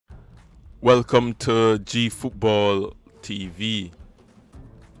Welcome to G Football TV.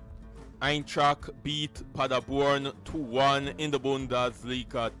 Eintracht beat Paderborn 2-1 in the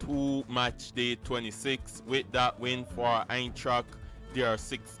Bundesliga 2 match day 26. With that win for Eintracht, they are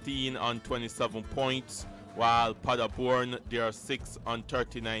 16 on 27 points, while Paderborn, they are 6 on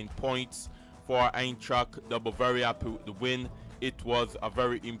 39 points. For Eintracht, they were very happy with the win. It was a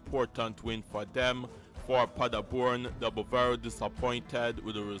very important win for them. For Paderborn, they were very disappointed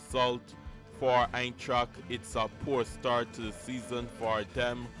with the result. For Eintracht, it's a poor start to the season for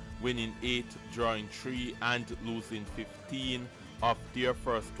them, winning 8, drawing 3, and losing 15 of their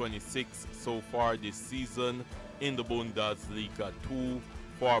first 26 so far this season in the Bundesliga 2.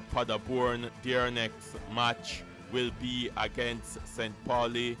 For Paderborn, their next match will be against St.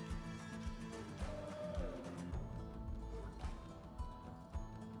 Pauli.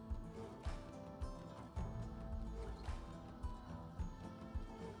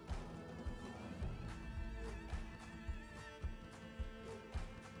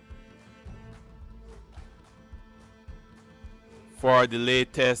 For the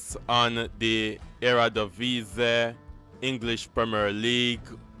latest on the Eredivisie, English Premier League,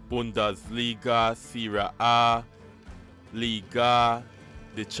 Bundesliga, Serie A, Liga,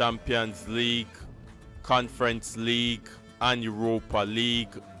 the Champions League, Conference League, and Europa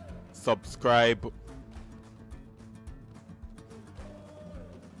League, subscribe